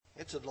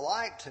just a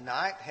delight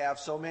tonight to have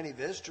so many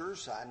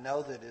visitors. I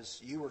know that as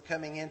you were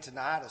coming in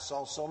tonight, I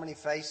saw so many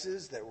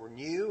faces that were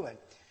new, and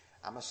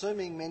I'm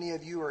assuming many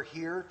of you are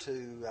here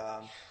to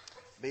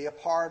be a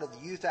part of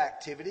the youth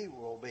activity.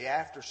 We'll be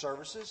after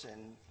services,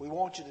 and we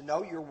want you to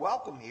know you're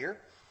welcome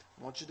here.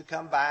 I want you to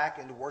come back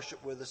and to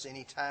worship with us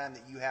anytime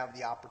that you have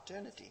the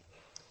opportunity.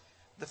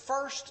 The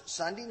first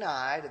Sunday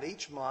night of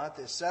each month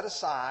is set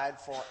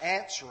aside for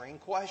answering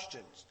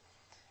questions.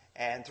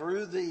 And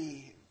through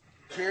the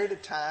period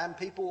of time,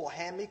 people will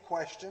hand me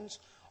questions,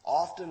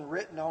 often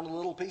written on a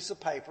little piece of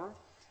paper.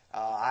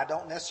 I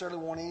don't necessarily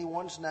want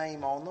anyone's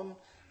name on them,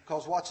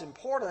 because what's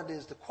important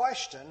is the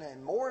question,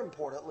 and more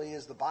importantly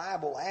is the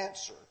Bible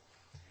answer.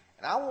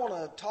 And I want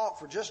to talk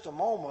for just a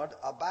moment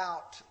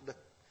about the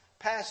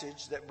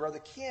passage that Brother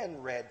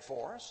Ken read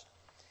for us.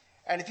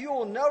 And if you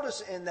will notice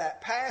in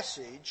that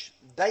passage,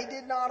 they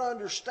did not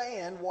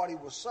understand what he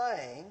was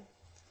saying.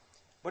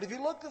 But if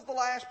you looked at the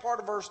last part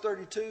of verse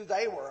 32,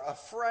 they were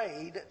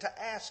afraid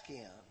to ask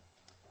him.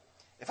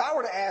 If I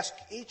were to ask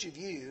each of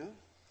you,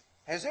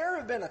 has there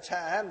ever been a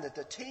time that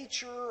the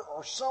teacher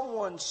or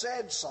someone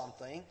said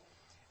something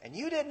and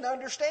you didn't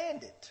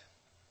understand it?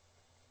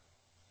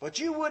 But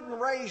you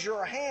wouldn't raise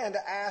your hand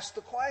to ask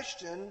the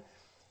question,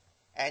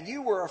 and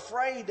you were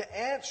afraid to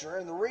answer.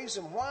 And the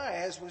reason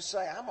why is we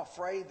say, I'm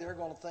afraid they're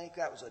going to think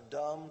that was a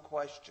dumb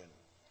question.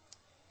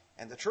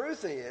 And the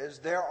truth is,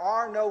 there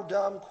are no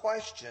dumb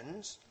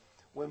questions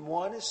when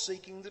one is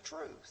seeking the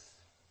truth.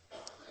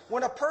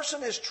 When a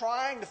person is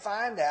trying to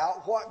find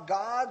out what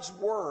God's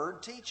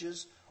Word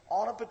teaches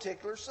on a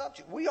particular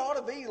subject, we ought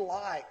to be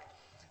like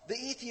the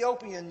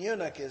Ethiopian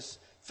eunuch as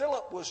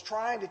Philip was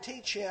trying to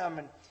teach him.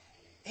 And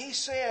he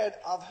said,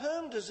 of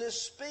whom does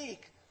this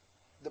speak,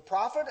 the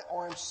prophet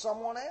or in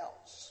someone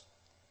else?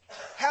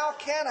 How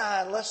can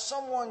I unless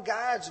someone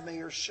guides me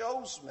or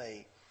shows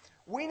me?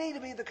 We need to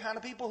be the kind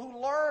of people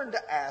who learn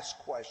to ask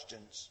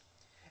questions.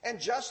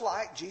 And just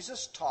like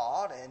Jesus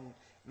taught in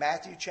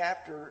Matthew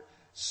chapter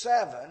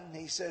 7,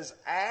 he says,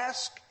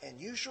 ask and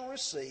you shall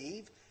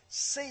receive,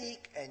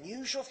 seek and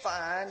you shall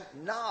find,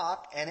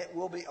 knock and it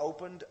will be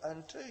opened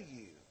unto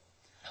you.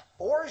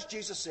 Or as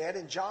Jesus said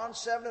in John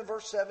 7 and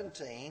verse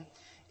 17,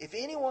 if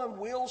anyone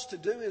wills to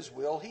do his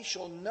will, he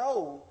shall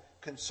know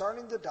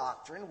concerning the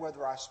doctrine,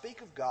 whether I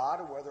speak of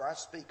God or whether I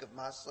speak of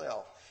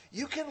myself.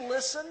 You can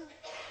listen.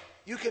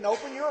 You can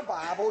open your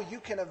Bible,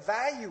 you can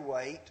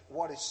evaluate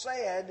what is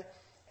said,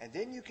 and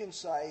then you can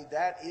say,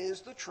 that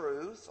is the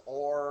truth,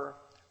 or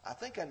I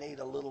think I need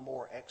a little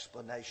more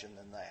explanation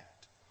than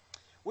that.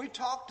 We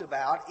talked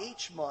about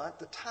each month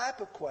the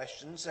type of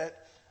questions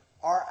that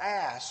are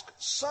asked.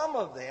 Some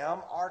of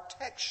them are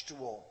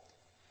textual.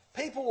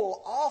 People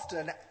will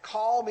often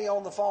call me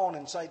on the phone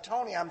and say,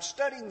 Tony, I'm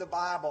studying the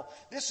Bible.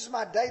 This is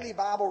my daily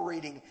Bible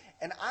reading,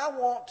 and I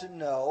want to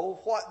know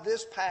what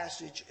this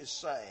passage is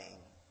saying.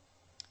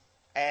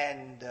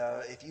 And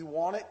if you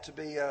want it to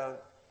be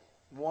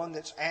one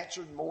that's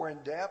answered more in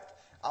depth,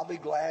 I'll be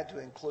glad to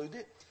include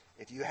it.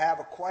 If you have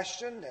a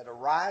question that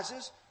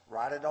arises,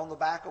 write it on the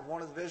back of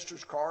one of the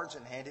visitors' cards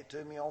and hand it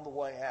to me on the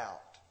way out.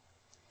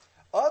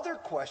 Other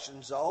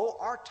questions, though,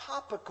 are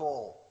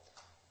topical.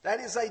 That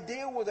is, they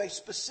deal with a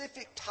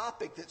specific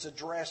topic that's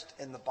addressed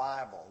in the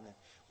Bible. And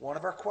one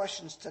of our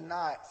questions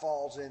tonight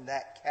falls in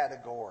that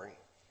category.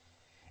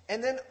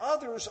 And then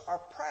others are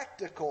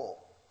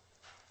practical.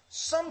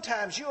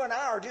 Sometimes you and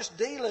I are just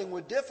dealing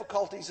with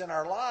difficulties in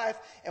our life,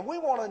 and we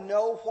want to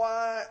know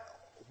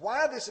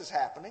why this is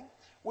happening.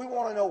 We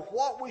want to know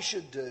what we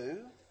should do,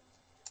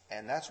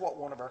 and that's what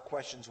one of our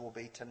questions will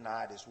be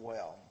tonight as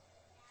well.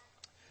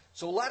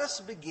 So let us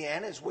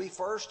begin as we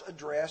first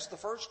address the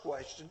first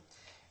question.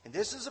 And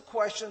this is a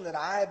question that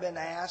I have been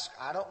asked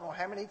I don't know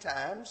how many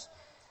times.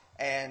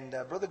 And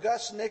Brother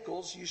Gus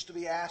Nichols used to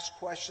be asked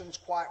questions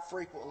quite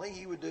frequently.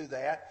 He would do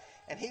that.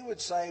 And he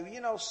would say, you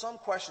know, some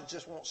questions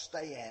just won't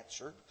stay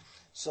answered.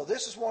 So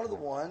this is one of the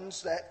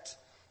ones that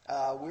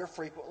we're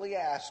frequently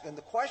asked. And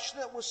the question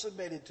that was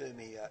submitted to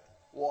me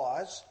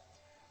was,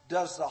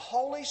 does the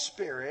Holy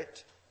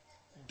Spirit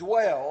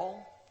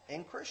dwell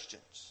in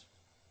Christians?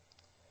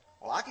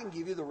 Well, I can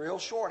give you the real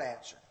short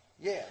answer.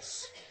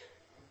 Yes.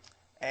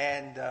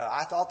 And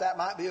I thought that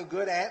might be a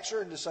good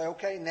answer and to say,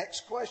 okay,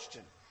 next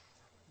question.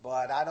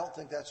 But I don't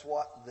think that's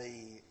what the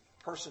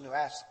person who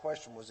asked the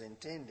question was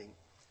intending.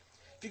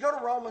 If you go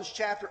to Romans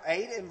chapter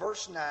 8 and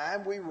verse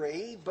 9, we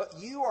read, but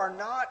you are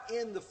not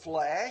in the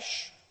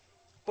flesh,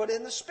 but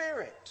in the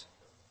Spirit.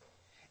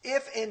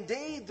 If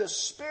indeed the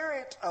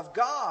Spirit of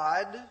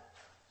God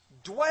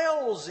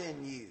dwells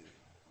in you.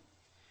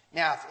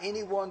 Now, if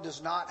anyone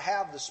does not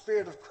have the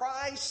Spirit of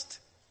Christ,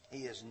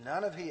 he is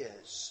none of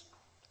his.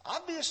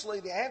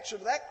 Obviously, the answer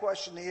to that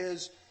question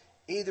is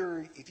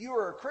either if you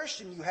are a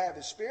Christian, you have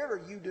his Spirit,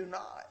 or you do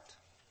not.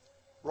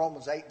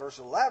 Romans 8 verse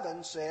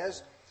 11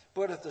 says,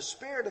 but if the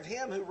Spirit of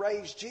him who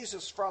raised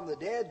Jesus from the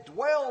dead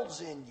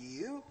dwells in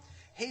you,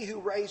 he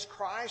who raised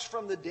Christ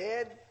from the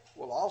dead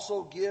will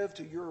also give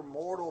to your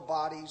mortal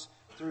bodies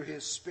through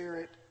his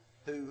Spirit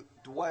who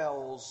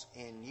dwells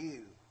in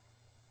you.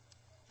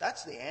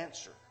 That's the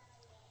answer.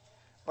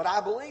 But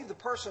I believe the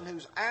person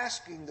who's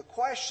asking the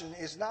question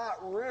is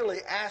not really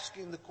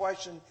asking the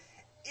question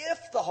if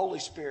the Holy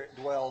Spirit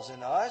dwells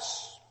in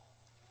us,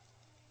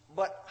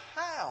 but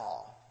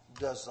how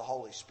does the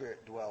Holy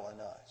Spirit dwell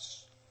in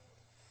us?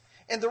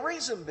 And the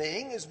reason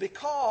being is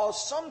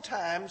because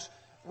sometimes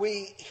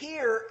we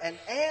hear an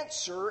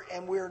answer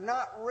and we're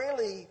not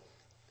really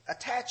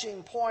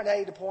attaching point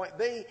A to point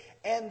B,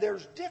 and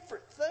there's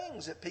different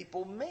things that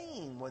people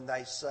mean when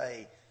they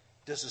say,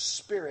 does the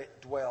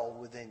Spirit dwell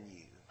within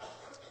you?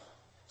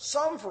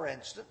 Some, for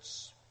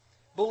instance,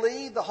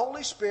 believe the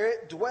Holy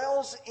Spirit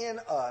dwells in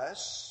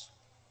us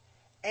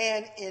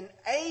and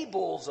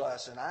enables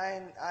us, and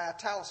I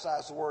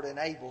italicize the word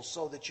enables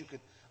so that you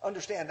could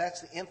understand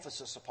that's the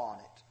emphasis upon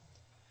it,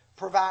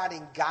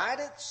 providing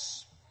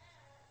guidance,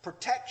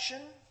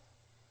 protection,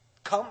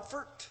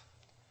 comfort,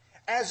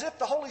 as if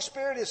the Holy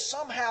Spirit is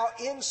somehow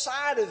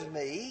inside of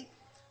me,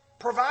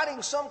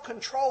 providing some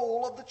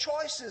control of the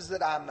choices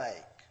that I make,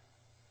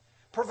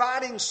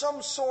 providing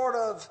some sort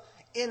of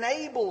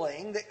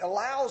enabling that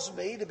allows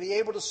me to be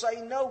able to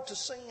say no to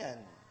sin.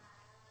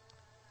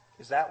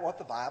 Is that what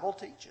the Bible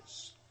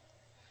teaches?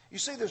 You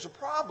see, there's a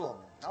problem.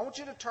 I want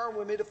you to turn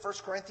with me to 1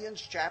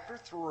 Corinthians chapter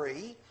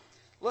 3.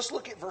 Let's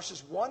look at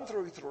verses 1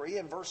 through 3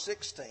 and verse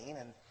 16.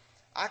 And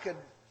I could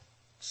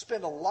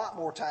spend a lot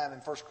more time in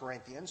 1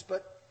 Corinthians,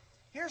 but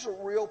here's a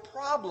real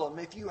problem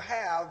if you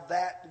have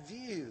that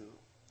view.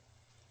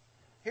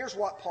 Here's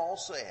what Paul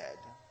said.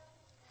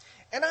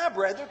 And I,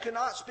 brethren,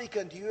 cannot speak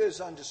unto you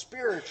as unto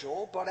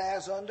spiritual, but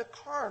as unto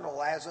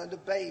carnal, as unto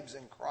babes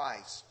in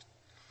Christ.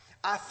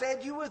 I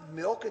fed you with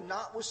milk and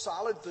not with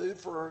solid food,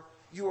 for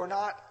you are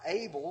not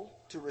able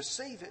to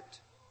receive it.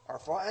 Or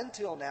for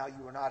until now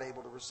you are not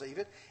able to receive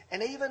it.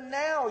 And even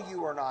now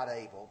you are not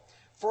able.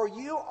 For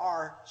you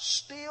are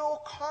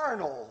still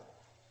carnal.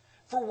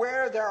 For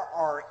where there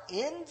are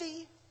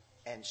envy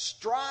and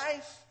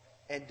strife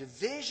and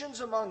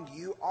divisions among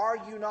you, are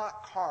you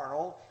not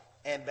carnal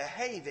and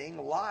behaving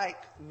like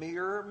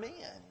mere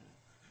men?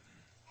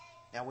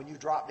 Now when you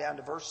drop down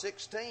to verse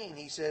 16,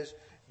 he says,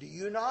 do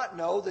you not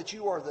know that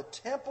you are the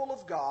temple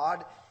of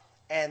God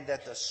and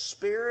that the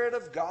Spirit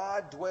of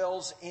God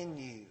dwells in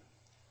you?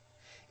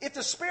 If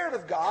the Spirit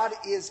of God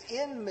is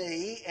in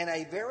me in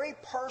a very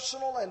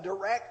personal and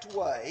direct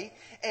way,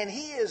 and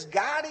He is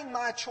guiding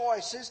my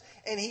choices,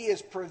 and He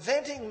is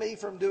preventing me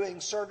from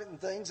doing certain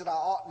things that I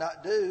ought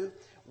not do,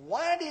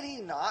 why did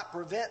He not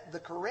prevent the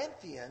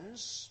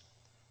Corinthians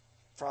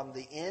from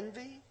the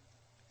envy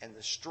and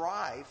the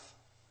strife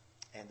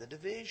and the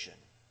division?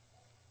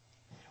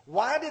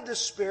 Why did the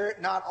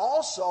Spirit not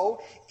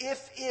also,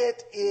 if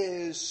it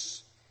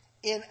is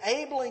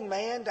enabling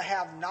man to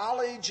have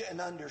knowledge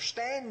and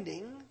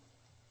understanding,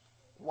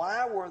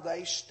 why were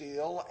they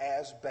still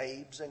as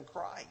babes in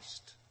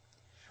Christ?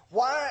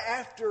 Why,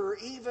 after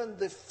even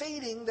the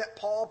feeding that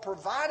Paul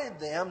provided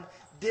them,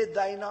 did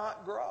they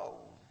not grow?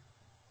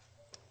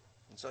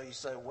 And so you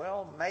say,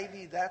 well,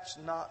 maybe that's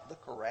not the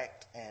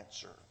correct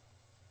answer.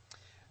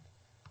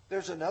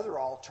 There's another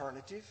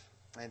alternative,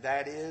 and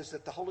that is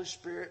that the Holy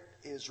Spirit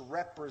is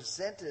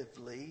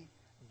representatively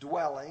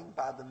dwelling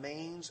by the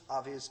means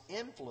of His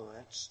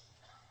influence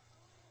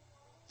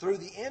through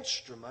the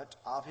instrument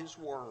of His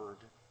Word.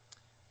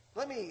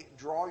 Let me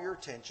draw your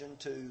attention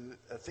to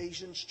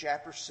Ephesians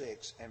chapter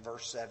 6 and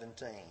verse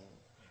 17.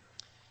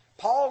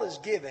 Paul is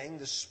giving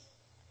this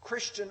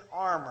Christian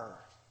armor.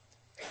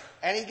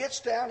 And he gets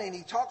down and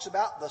he talks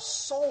about the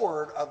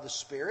sword of the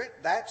Spirit.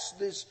 That's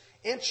this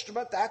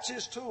instrument, that's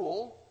his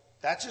tool,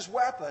 that's his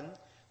weapon.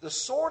 The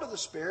sword of the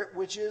Spirit,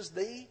 which is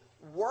the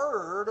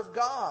Word of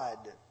God.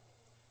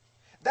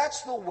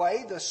 That's the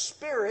way the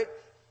Spirit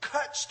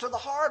cuts to the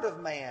heart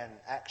of man.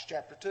 Acts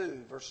chapter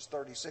 2, verses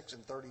 36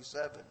 and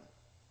 37.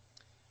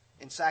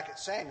 In 2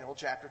 Samuel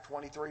chapter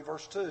 23,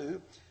 verse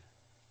 2,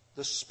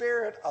 the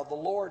Spirit of the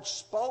Lord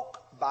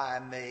spoke by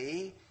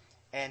me,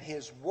 and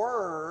His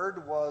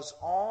word was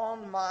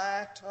on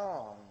my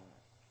tongue.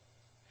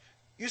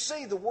 You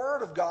see, the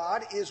Word of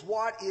God is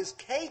what is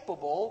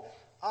capable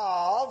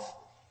of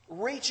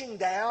reaching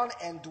down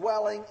and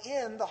dwelling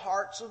in the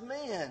hearts of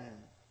men.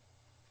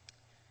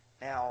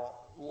 Now,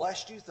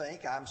 lest you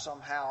think I'm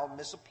somehow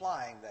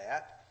misapplying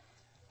that,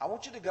 I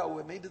want you to go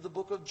with me to the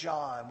book of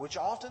John, which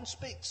often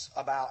speaks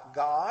about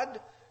God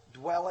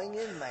dwelling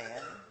in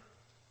man.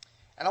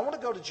 And I want to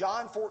go to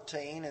John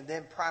 14 and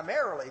then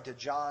primarily to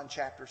John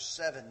chapter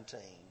 17.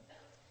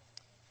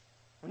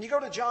 When you go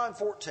to John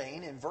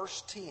 14 in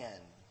verse 10,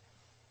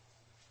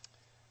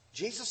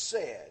 Jesus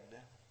said,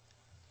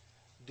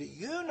 do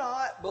you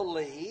not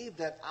believe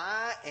that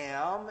I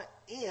am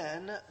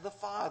in the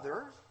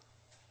Father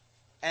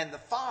and the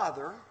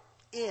Father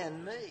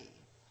in me?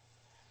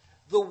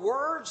 The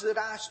words that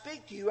I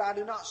speak to you, I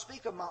do not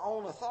speak of my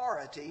own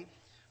authority,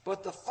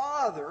 but the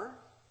Father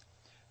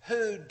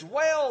who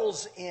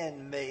dwells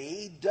in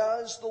me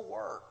does the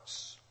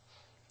works.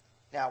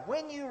 Now,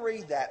 when you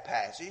read that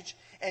passage,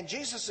 and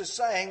Jesus is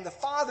saying, the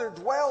Father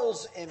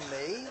dwells in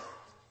me,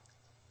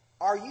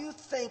 are you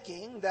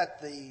thinking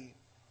that the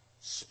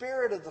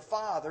Spirit of the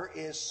Father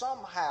is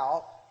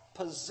somehow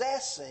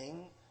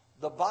possessing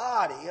the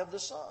body of the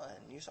Son.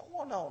 You say,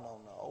 well,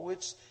 no.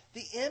 It's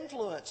the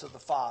influence of the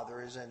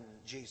Father is in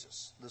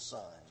Jesus, the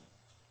Son.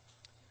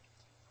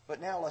 But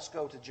now let's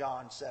go to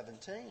John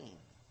 17.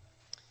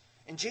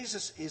 And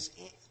Jesus is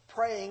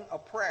praying a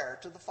prayer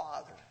to the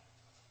Father.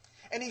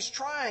 And he's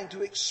trying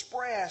to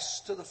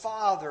express to the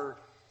Father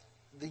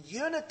the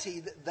unity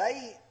that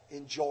they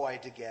enjoy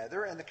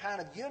together and the kind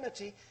of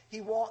unity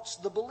he wants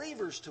the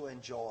believers to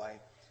enjoy.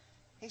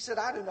 He said,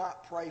 I do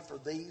not pray for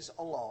these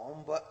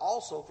alone, but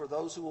also for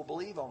those who will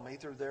believe on me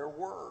through their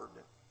word,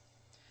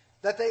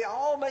 that they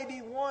all may be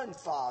one,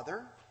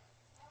 Father,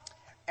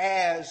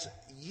 as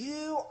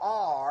you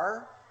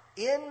are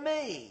in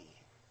me,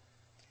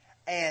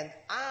 and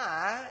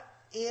I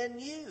in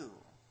you,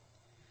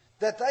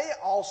 that they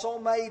also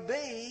may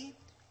be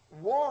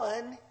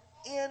one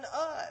in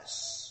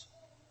us,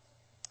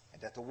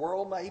 and that the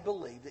world may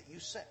believe that you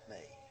sent me.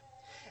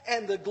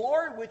 And the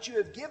glory which you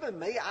have given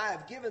me, I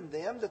have given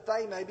them, that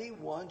they may be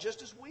one,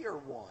 just as we are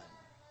one.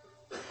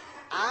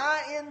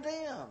 I in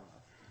them,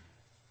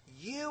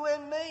 you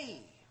in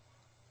me,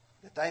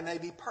 that they may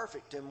be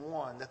perfect in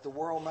one, that the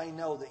world may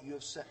know that you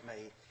have sent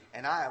me,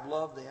 and I have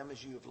loved them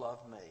as you have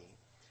loved me.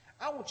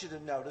 I want you to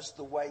notice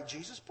the way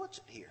Jesus puts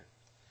it here.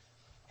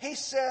 He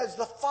says,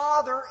 the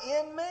Father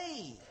in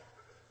me.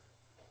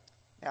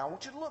 Now, I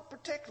want you to look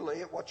particularly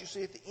at what you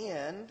see at the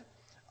end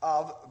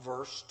of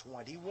verse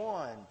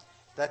 21.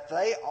 That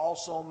they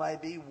also may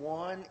be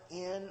one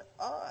in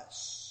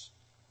us.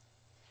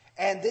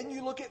 And then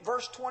you look at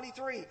verse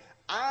 23.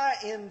 I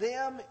in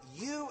them,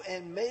 you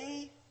in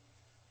me.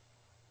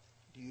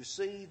 Do you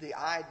see the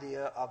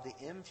idea of the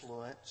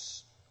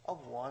influence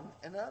of one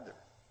another?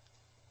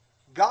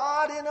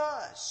 God in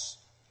us,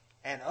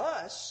 and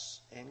us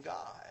in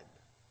God.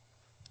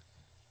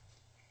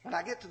 When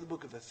I get to the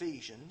book of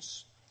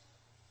Ephesians,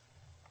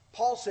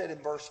 Paul said in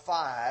verse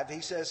 5,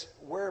 he says,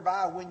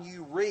 whereby when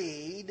you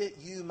read,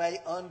 you may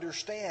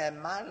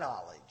understand my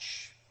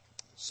knowledge.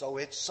 So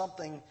it's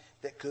something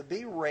that could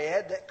be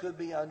read, that could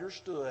be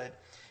understood.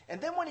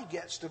 And then when he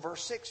gets to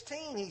verse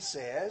 16, he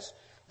says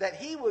that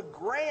he would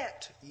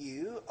grant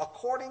you,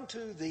 according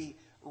to the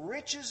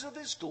riches of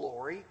his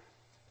glory,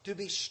 to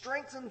be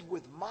strengthened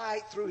with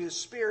might through his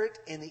Spirit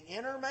in the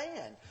inner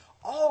man.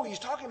 Oh, he's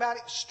talking about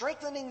it,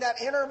 strengthening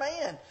that inner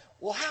man.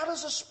 Well, how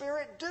does the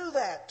Spirit do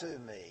that to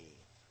me?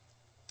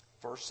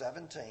 Verse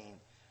 17,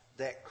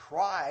 that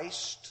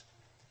Christ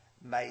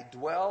may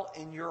dwell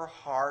in your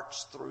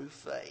hearts through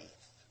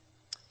faith.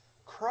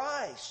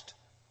 Christ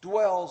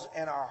dwells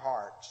in our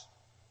hearts,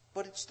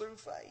 but it's through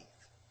faith.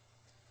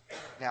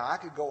 Now, I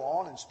could go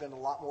on and spend a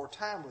lot more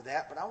time with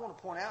that, but I want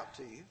to point out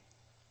to you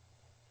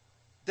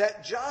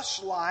that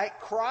just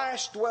like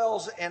Christ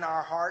dwells in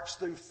our hearts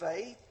through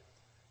faith,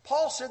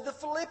 Paul said the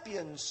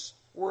Philippians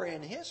were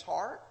in his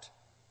heart.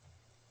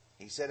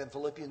 He said in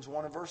Philippians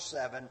 1 and verse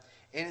 7,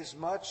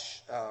 inasmuch,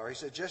 he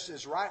said, just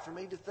as right for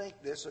me to think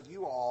this of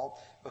you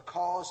all,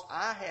 because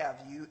I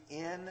have you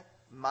in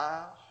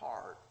my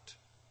heart.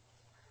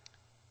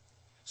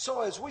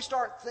 So as we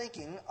start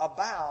thinking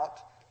about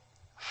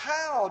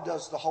how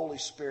does the Holy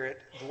Spirit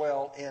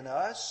dwell in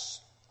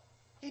us,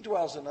 he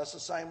dwells in us the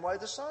same way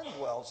the Son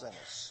dwells in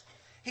us.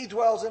 He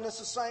dwells in us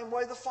the same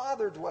way the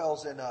Father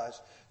dwells in us,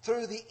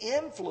 through the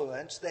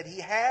influence that he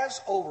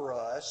has over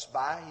us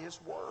by his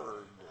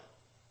Word.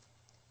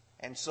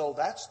 And so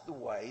that's the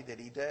way that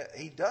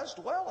he does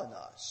dwell in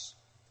us.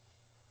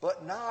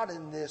 But not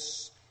in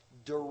this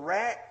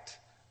direct,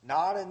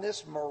 not in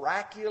this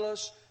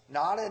miraculous,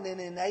 not in an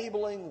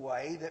enabling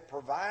way that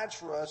provides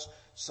for us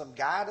some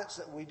guidance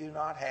that we do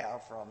not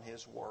have from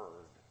his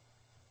Word.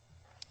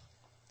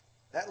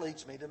 That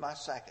leads me to my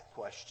second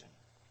question.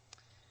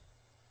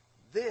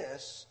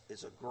 This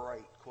is a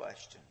great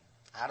question.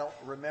 I don't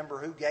remember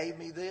who gave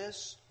me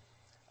this,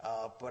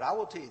 but I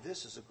will tell you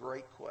this is a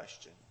great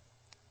question.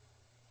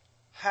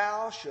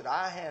 How should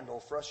I handle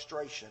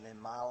frustration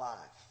in my life?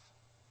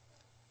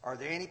 Are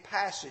there any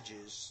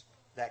passages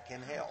that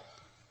can help?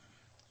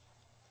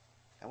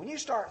 And when you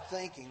start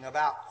thinking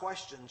about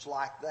questions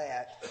like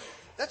that,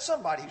 that's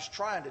somebody who's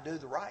trying to do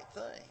the right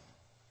thing.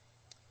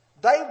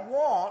 They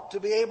want to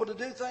be able to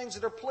do things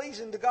that are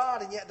pleasing to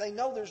God, and yet they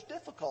know there's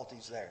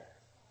difficulties there.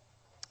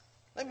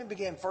 Let me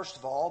begin, first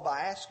of all,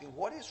 by asking,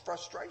 what is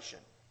frustration?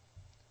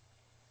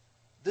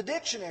 The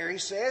dictionary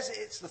says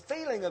it's the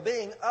feeling of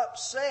being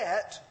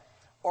upset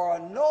or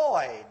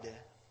annoyed,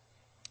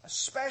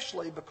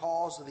 especially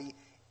because of the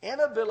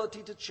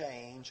inability to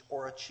change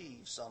or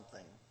achieve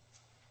something.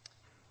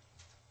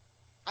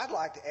 I'd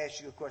like to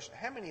ask you a question.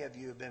 How many of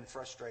you have been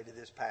frustrated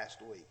this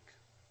past week?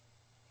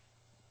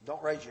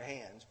 Don't raise your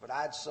hands, but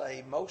I'd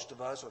say most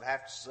of us would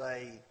have to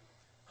say,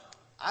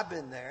 I've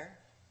been there.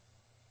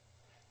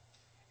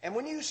 And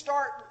when you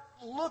start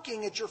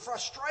looking at your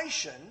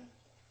frustration,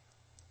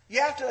 you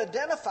have to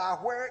identify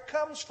where it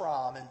comes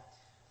from. And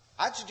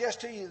I'd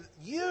suggest to you,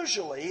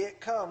 usually it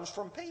comes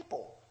from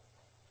people.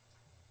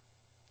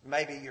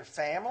 Maybe your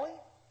family,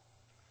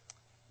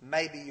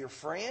 maybe your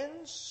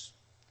friends,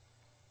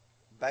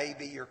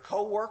 maybe your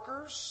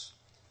coworkers.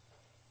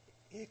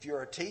 If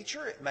you're a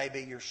teacher, it may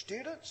be your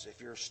students.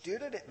 If you're a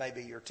student, it may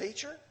be your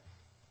teacher.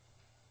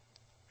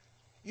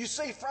 You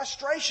see,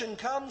 frustration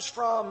comes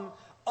from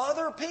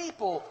other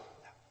people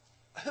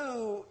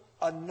who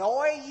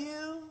annoy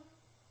you,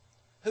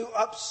 who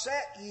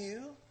upset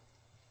you,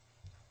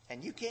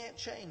 and you can't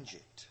change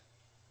it.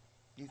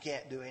 You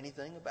can't do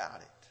anything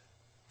about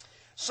it.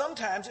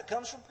 Sometimes it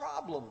comes from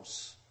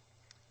problems.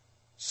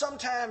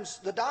 Sometimes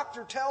the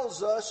doctor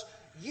tells us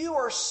you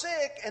are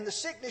sick and the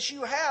sickness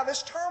you have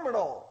is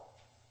terminal.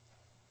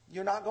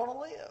 You're not going to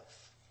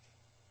live.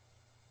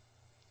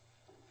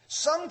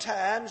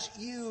 Sometimes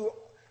you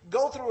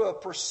go through a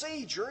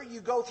procedure,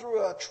 you go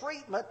through a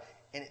treatment,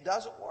 and it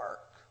doesn't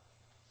work.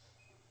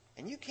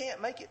 And you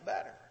can't make it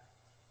better.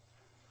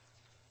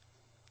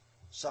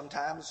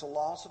 Sometimes it's a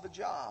loss of a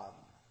job.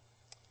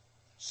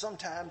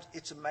 Sometimes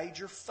it's a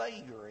major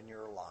failure in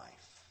your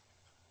life.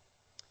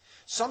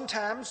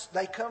 Sometimes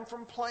they come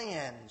from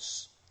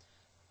plans.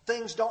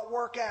 Things don't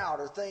work out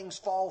or things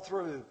fall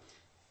through.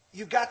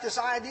 You've got this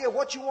idea of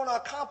what you want to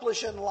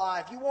accomplish in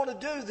life. You want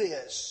to do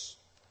this.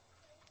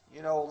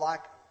 You know,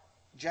 like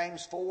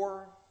James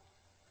 4.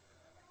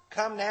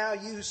 Come now,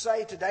 you who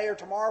say today or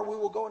tomorrow we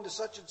will go into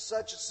such and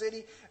such a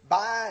city,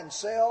 buy and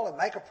sell and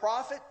make a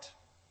profit.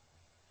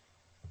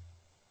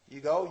 You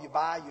go, you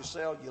buy, you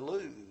sell, you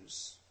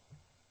lose.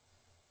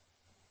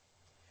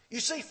 You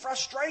see,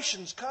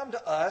 frustrations come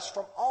to us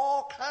from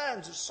all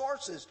kinds of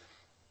sources.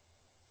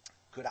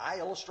 Could I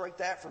illustrate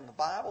that from the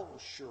Bible? Well,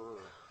 sure.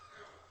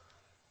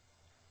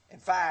 In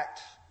fact,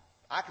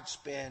 I could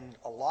spend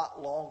a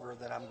lot longer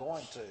than I'm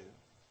going to.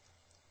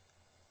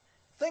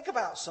 Think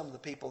about some of the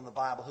people in the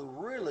Bible who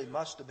really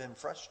must have been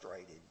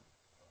frustrated.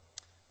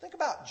 Think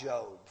about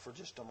Job for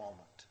just a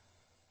moment.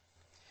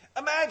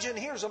 Imagine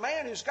here's a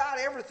man who's got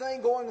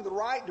everything going in the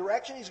right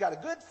direction. He's got a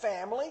good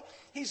family.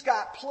 He's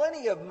got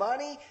plenty of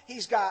money.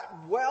 He's got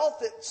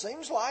wealth. It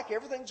seems like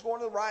everything's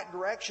going in the right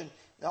direction.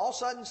 And all of a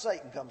sudden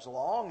Satan comes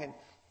along and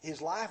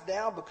his life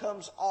now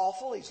becomes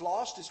awful. He's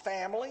lost his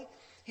family.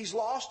 He's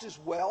lost his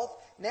wealth.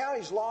 Now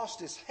he's lost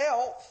his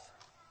health.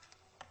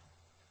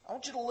 I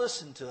want you to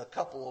listen to a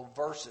couple of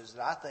verses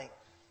that I think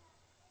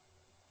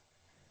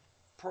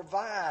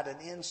provide an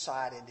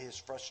insight into his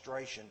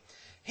frustration.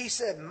 He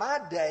said, my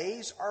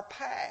days are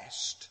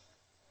past.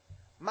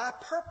 My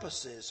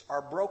purposes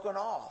are broken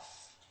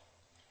off.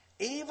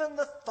 Even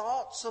the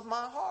thoughts of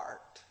my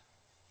heart.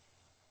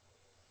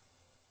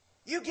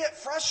 You get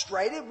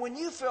frustrated when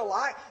you feel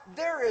like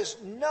there is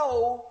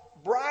no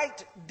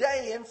bright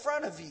day in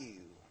front of you.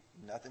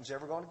 Nothing's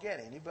ever going to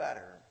get any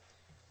better.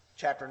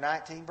 Chapter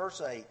 19,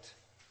 verse 8.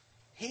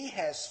 He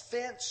has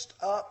fenced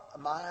up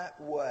my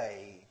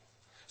way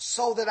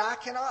so that I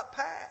cannot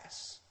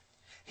pass.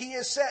 He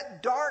has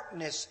set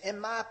darkness in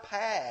my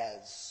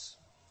paths.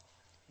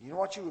 You know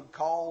what you would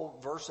call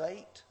verse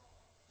 8?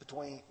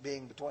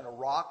 Being between a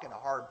rock and a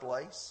hard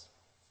place.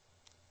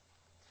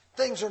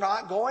 Things are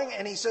not going,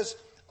 and he says,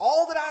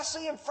 all that I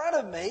see in front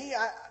of me,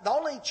 the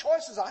only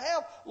choices I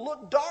have,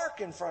 look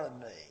dark in front of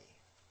me.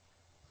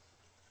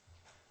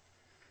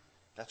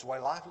 That's the way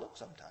life looks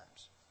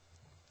sometimes.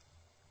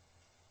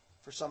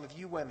 For some of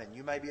you women,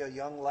 you may be a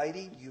young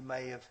lady, you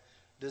may have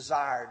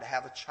desired to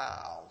have a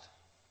child.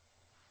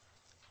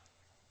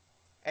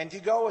 And if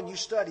you go and you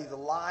study the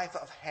life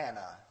of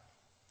Hannah,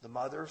 the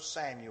mother of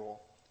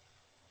Samuel,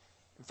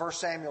 in 1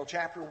 Samuel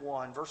chapter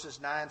 1, verses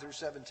 9 through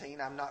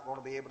 17, I'm not going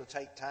to be able to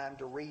take time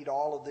to read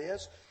all of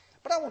this,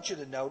 but I want you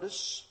to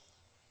notice,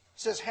 it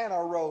says, Hannah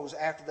arose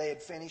after they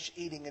had finished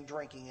eating and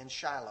drinking in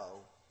Shiloh.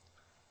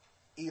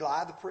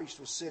 Eli, the priest,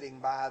 was sitting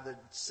by the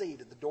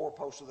seat at the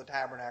doorpost of the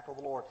tabernacle of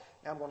the Lord.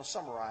 Now I'm going to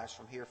summarize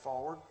from here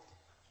forward.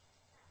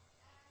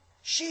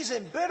 She's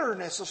in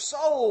bitterness of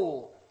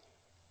soul.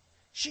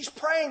 She's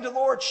praying to the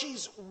Lord.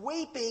 She's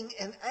weeping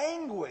in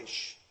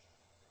anguish.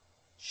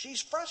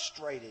 She's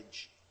frustrated.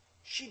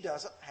 She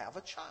doesn't have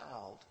a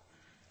child.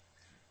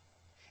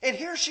 And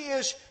here she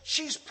is.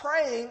 She's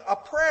praying a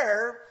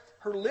prayer.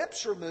 Her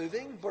lips are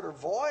moving, but her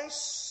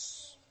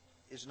voice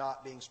is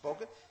not being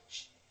spoken.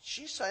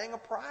 She's saying a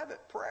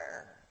private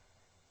prayer.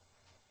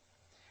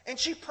 And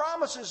she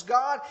promises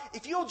God,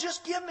 if you'll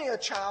just give me a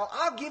child,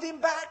 I'll give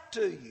him back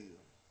to you.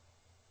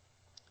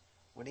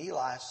 When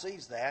Eli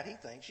sees that, he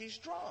thinks she's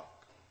drunk.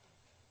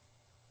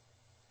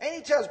 And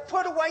he tells,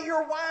 put away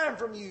your wine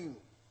from you.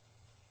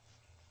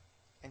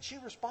 And she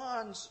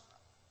responds,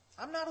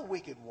 I'm not a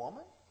wicked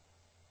woman.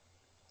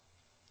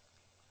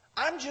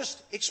 I'm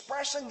just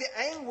expressing the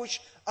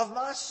anguish of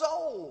my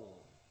soul.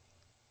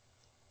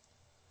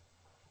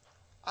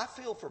 I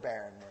feel for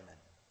barren women.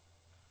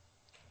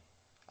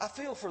 I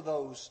feel for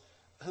those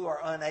who are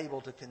unable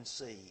to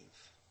conceive,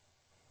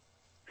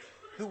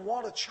 who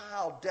want a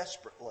child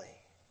desperately.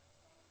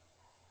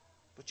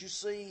 But you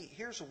see,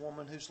 here's a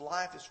woman whose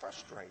life is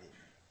frustrated.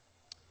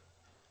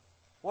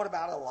 What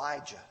about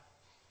Elijah?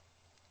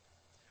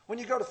 When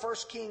you go to 1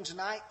 Kings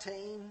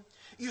 19,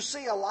 you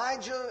see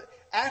Elijah,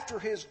 after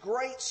his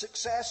great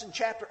success in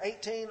chapter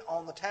 18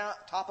 on the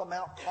top of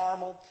Mount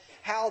Carmel,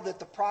 how that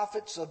the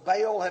prophets of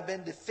Baal have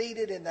been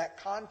defeated in that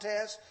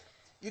contest.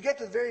 You get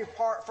to the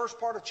first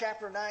part of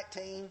chapter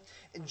 19,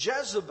 and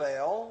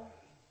Jezebel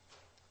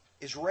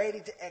is ready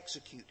to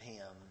execute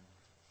him.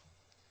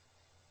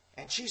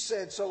 And she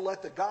said, so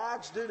let the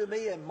gods do to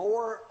me and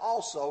more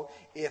also,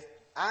 if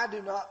I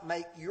do not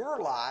make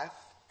your life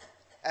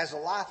as the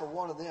life of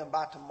one of them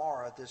by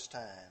tomorrow at this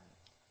time.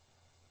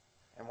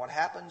 And what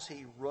happens?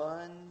 He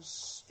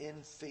runs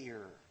in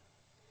fear.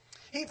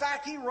 In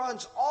fact, he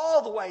runs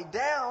all the way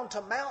down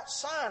to Mount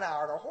Sinai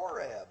or to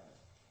Horeb.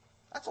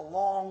 That's a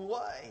long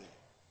way.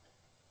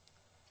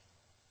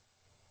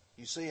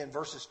 You see in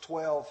verses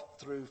 12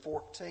 through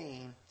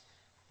 14,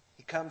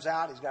 he comes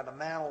out, he's got a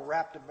mantle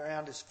wrapped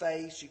around his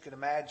face. You can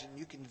imagine,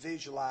 you can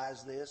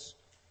visualize this.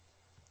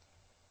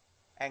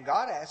 And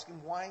God asks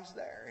him why he's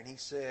there. And he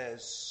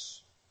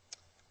says,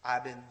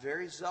 I've been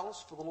very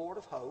zealous for the Lord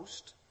of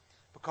hosts,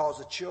 because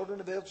the children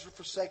of Israel have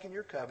forsaken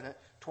your covenant,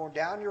 torn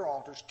down your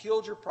altars,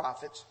 killed your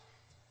prophets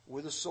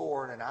with a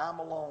sword, and I'm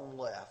alone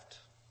left.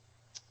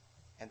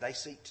 And they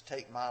seek to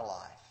take my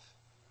life.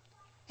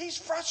 He's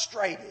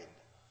frustrated.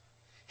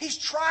 He's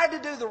tried to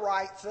do the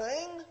right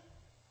thing.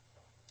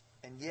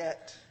 And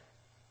yet,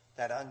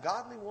 that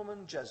ungodly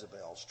woman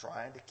Jezebel's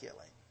trying to kill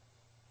him.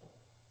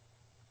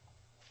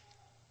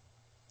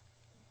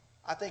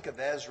 I think of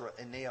Ezra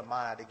and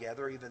Nehemiah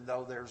together, even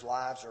though their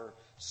lives are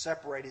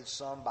separated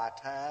some by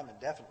time and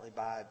definitely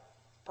by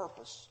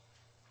purpose.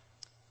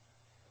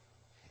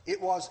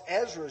 It was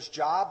Ezra's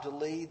job to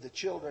lead the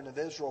children of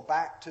Israel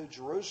back to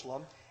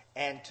Jerusalem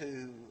and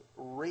to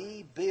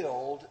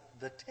rebuild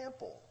the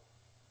temple.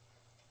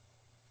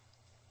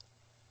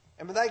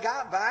 And when they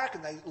got back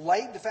and they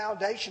laid the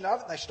foundation of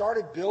it, and they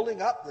started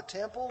building up the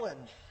temple, and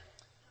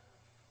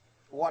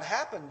what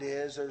happened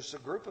is there's a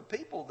group of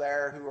people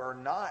there who are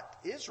not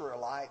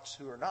Israelites,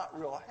 who are not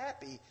real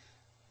happy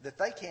that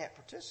they can't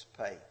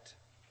participate.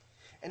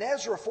 And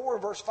Ezra 4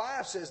 verse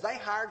 5 says they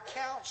hired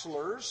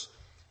counselors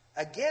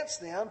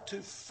against them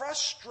to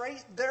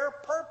frustrate their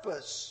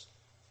purpose.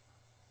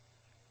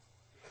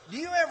 Do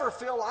you ever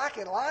feel like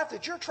in life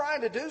that you're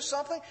trying to do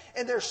something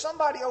and there's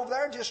somebody over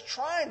there just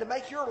trying to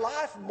make your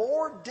life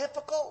more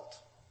difficult?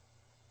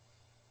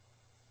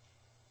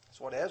 That's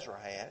what Ezra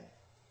had.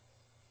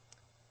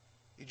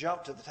 You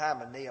jump to the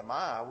time of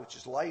Nehemiah, which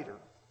is later.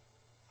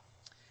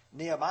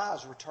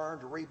 Nehemiah's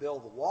returned to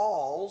rebuild the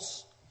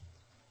walls.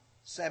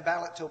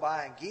 Sanballat,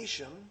 Tobiah, and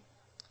Geshem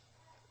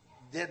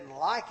didn't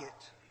like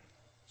it.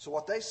 So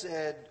what they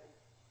said,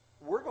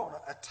 we're going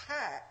to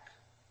attack.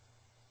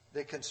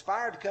 They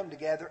conspired to come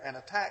together and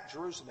attack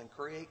Jerusalem and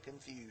create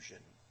confusion.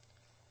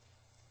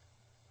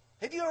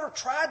 Have you ever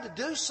tried to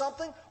do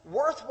something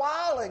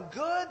worthwhile and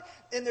good,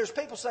 and there's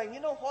people saying, you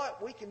know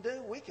what we can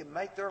do? We can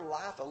make their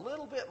life a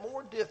little bit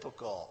more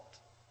difficult.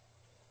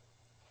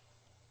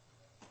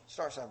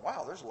 Start saying,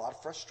 wow, there's a lot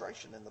of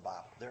frustration in the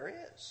Bible. There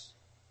is.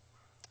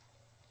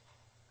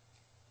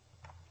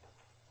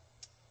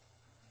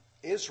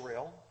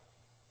 Israel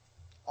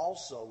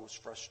also was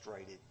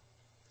frustrated.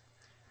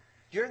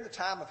 During the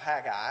time of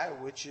Haggai,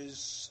 which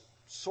is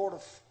sort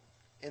of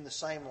in the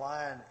same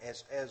line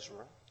as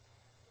Ezra,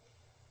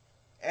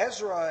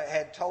 Ezra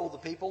had told the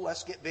people,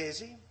 let's get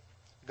busy.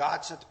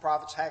 God sent the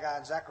prophets Haggai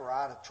and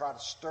Zechariah to try to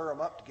stir them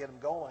up to get them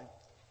going.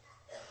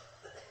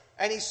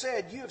 And he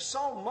said, you have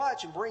sown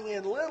much and bring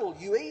in little.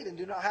 You eat and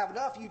do not have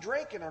enough. You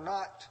drink and are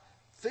not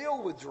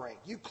filled with drink.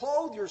 You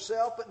clothe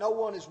yourself, but no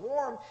one is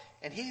warm.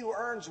 And he who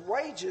earns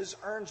wages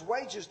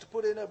to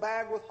put in a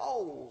bag with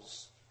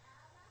holes.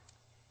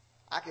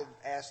 I could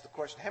ask the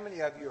question, how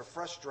many of you are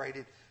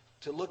frustrated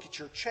to look at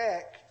your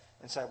check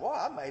and say, well,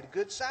 I made a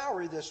good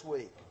salary this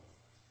week.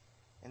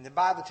 And then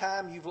by the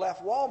time you've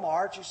left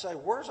Walmart, you say,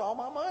 where's all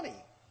my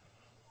money?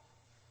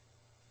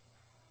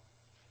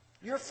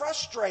 You're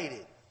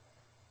frustrated.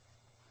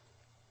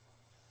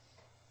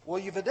 Well,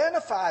 you've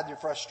identified your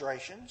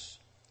frustrations.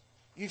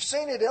 You've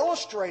seen it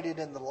illustrated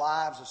in the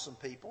lives of some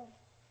people.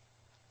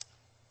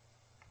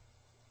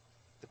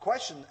 The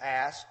question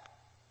asked,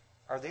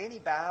 are there any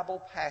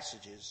Bible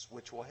passages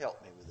which will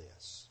help me with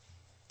this?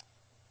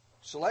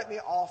 So let me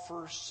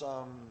offer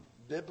some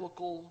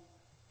biblical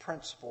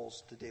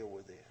principles to deal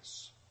with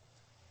this.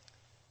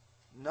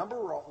 Number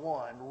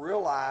one,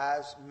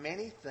 realize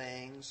many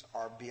things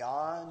are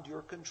beyond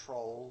your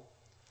control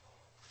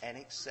and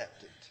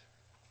accept it.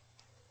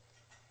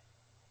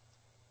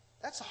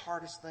 That's the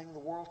hardest thing in the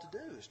world to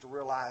do, is to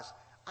realize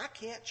I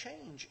can't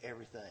change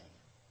everything.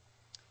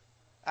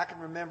 I can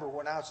remember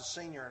when I was a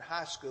senior in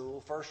high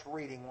school, first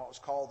reading what was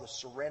called the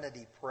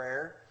Serenity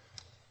Prayer.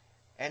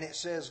 And it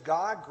says,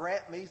 God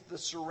grant me the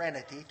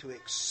serenity to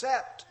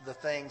accept the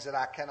things that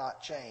I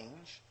cannot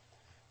change,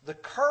 the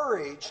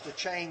courage to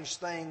change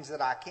things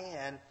that I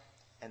can,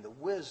 and the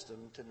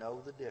wisdom to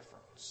know the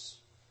difference.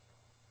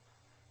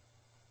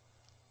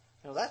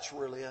 You know, that's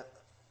really a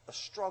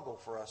struggle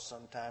for us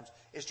sometimes,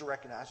 is to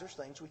recognize there's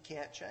things we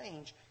can't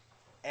change,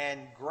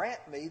 and grant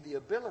me the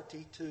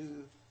ability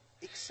to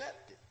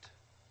accept it.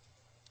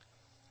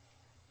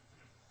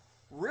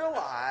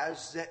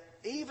 Realize that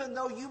even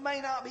though you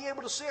may not be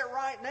able to see it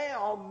right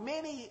now,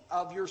 many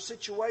of your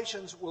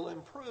situations will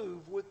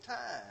improve with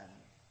time.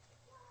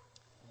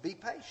 be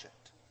patient.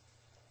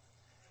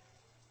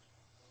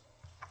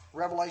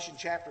 Revelation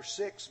chapter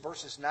 6,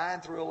 verses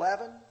 9 through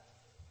 11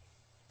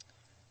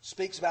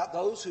 speaks about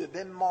those who have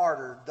been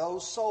martyred,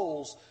 those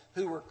souls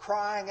who were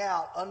crying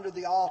out under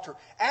the altar,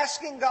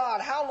 asking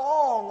God, "How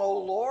long, O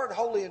Lord,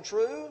 holy and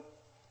true,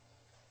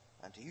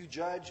 until you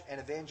judge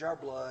and avenge our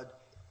blood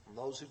from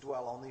those who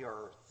dwell on the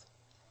earth?"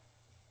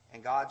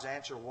 And God's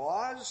answer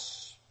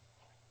was,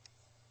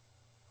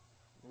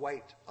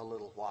 "Wait a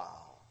little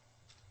while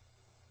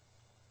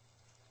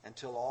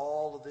until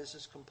all of this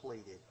is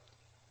completed."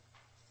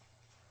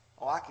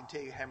 Oh, I can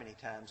tell you how many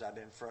times I've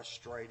been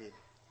frustrated.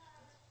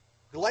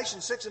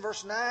 Galatians 6 and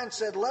verse 9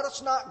 said, "Let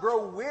us not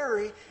grow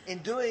weary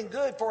in doing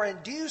good, for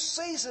in due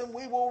season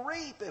we will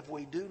reap if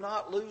we do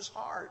not lose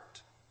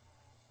heart."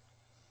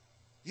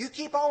 You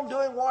keep on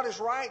doing what is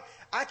right,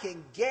 I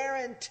can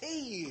guarantee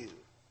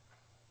you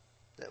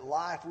that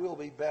life will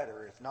be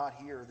better, if not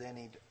here,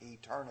 then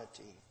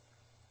eternity.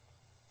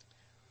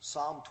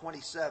 Psalm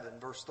 27,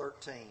 verse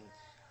 13,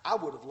 "I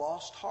would have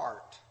lost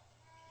heart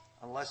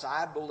unless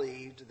I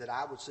believed that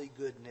I would see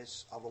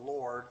goodness of the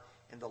Lord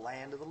in the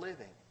land of the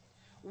living."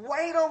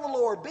 Wait on the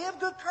Lord. Be of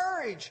good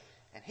courage,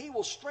 and He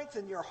will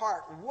strengthen your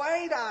heart.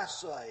 Wait, I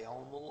say,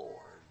 on the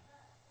Lord.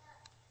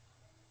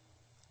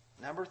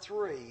 Number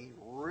 3,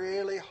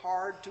 really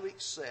hard to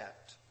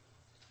accept.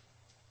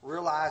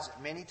 Realize that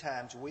many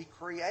times we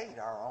create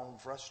our own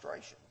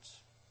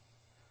frustrations.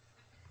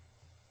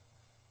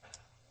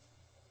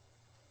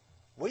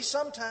 We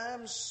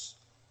sometimes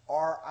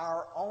are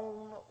our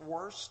own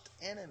worst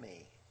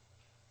enemy.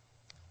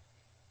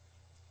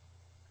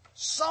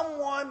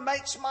 Someone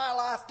makes my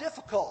life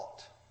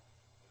difficult.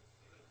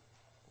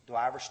 Do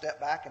I ever step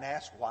back and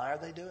ask, why are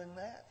they doing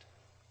that?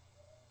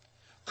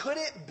 Could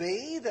it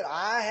be that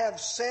I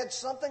have said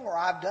something or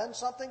I've done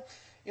something?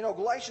 You know,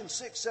 Galatians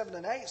 6, 7,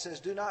 and 8 says,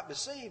 "Do not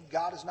deceive,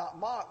 God is not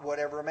mocked.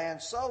 Whatever a man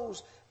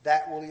sows,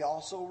 that will he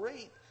also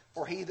reap.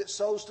 For he that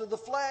sows to the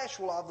flesh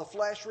will of the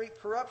flesh reap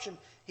corruption.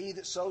 He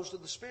that sows to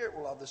the Spirit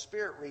will of the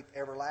Spirit reap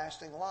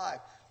everlasting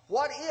life."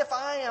 What if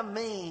I am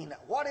mean?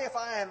 What if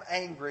I am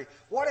angry?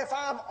 What if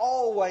I'm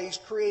always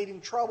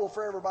creating trouble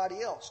for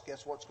everybody else?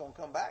 Guess what's going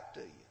to come back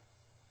to you?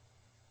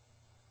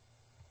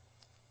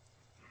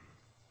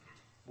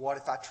 What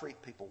if I treat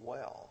people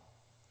well?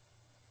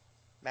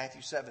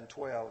 Matthew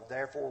 7:12,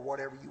 "Therefore,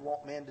 whatever you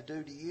want men to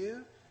do to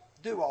you,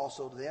 do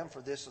also to them,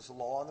 for this is the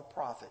law and the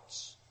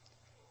prophets."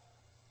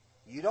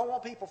 You don't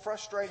want people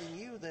frustrating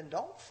you, then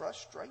don't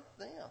frustrate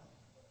them.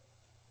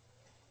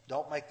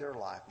 Don't make their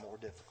life more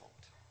difficult.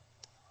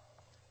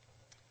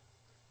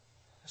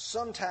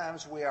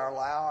 Sometimes we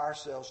allow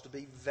ourselves to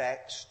be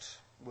vexed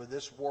with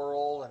this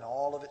world and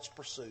all of its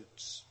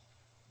pursuits.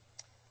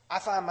 I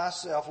find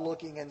myself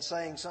looking and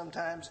saying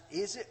sometimes,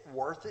 is it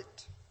worth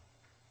it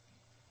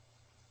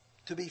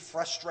to be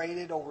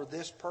frustrated over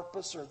this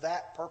purpose or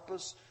that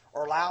purpose,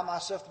 or allow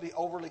myself to be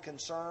overly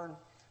concerned?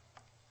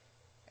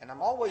 And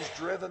I'm always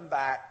driven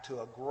back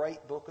to a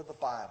great book of the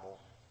Bible,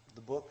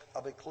 the book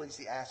of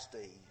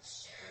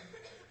Ecclesiastes.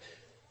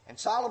 And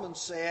Solomon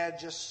said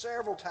just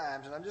several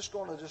times, and I'm just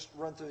going to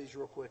run through these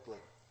real quickly.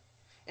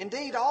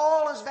 "Indeed,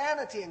 all is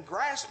vanity and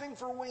grasping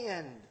for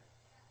wind."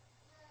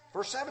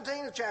 Verse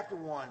 17 of chapter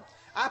 1.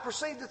 "I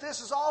perceive that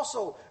this is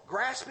also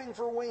grasping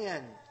for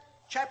wind."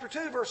 Chapter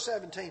 2, verse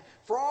 17.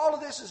 "For all of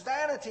this is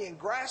vanity and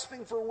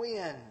grasping for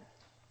wind."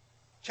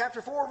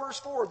 Chapter 4, verse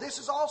 4. "This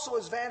is also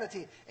is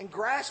vanity and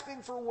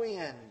grasping for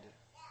wind."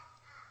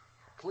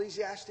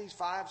 Ecclesiastes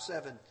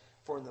 5:7.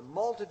 "For in the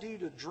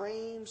multitude of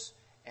dreams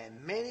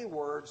and many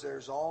words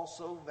there's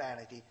also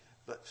vanity,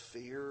 but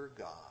fear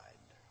God."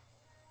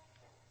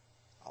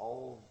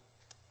 Oh,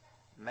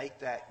 make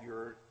that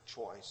your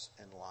choice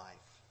in life.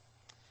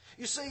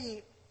 You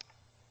see,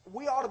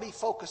 we ought to be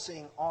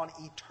focusing on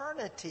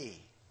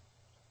eternity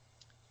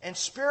and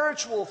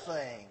spiritual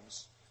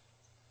things.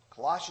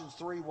 Colossians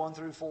 3, 1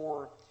 through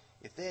 4.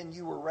 "If then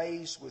you were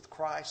raised with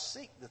Christ,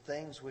 seek the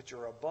things which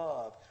are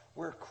above,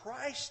 where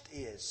Christ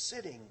is,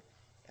 sitting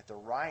at the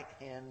right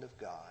hand of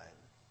God."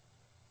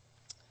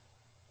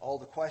 Oh,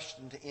 the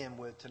question to end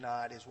with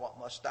tonight is, what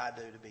must I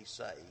do to be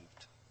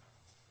saved?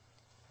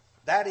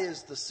 That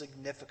is the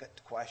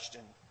significant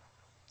question.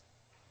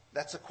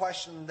 That's a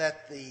question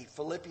that the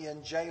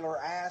Philippian jailer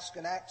asked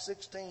in Acts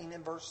 16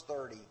 in verse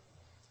 30.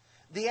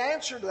 The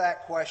answer to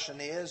that question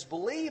is,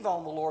 believe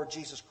on the Lord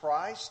Jesus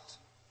Christ.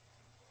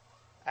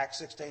 Acts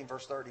 16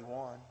 verse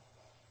 31.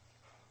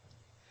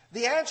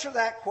 The answer to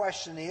that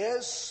question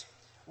is,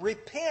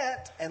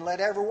 repent and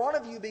let every one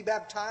of you be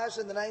baptized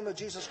in the name of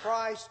Jesus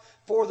Christ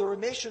for the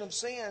remission of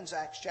sins.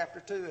 Acts chapter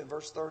 2 and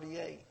verse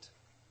 38.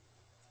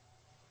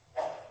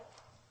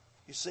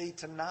 You see,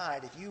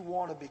 tonight, if you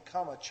want to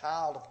become a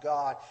child of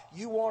God,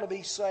 you want to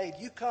be saved,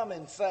 you come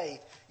in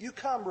faith, you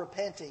come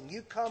repenting,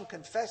 you come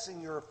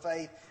confessing your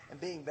faith and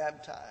being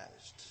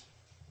baptized.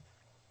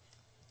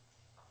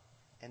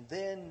 And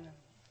then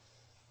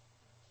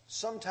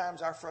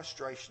sometimes our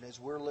frustration is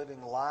we're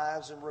living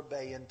lives in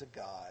rebellion to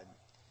God.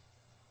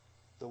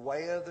 The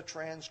way of the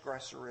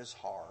transgressor is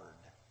hard.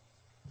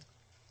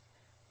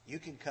 you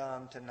can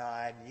come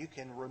tonight and you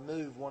can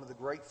remove one of the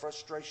great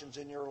frustrations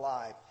in your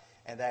life,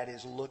 and that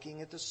is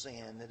looking at the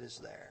sin that is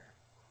there.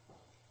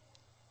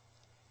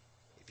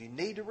 If you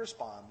need to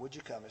respond, would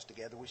you come as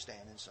together we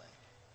stand and sing?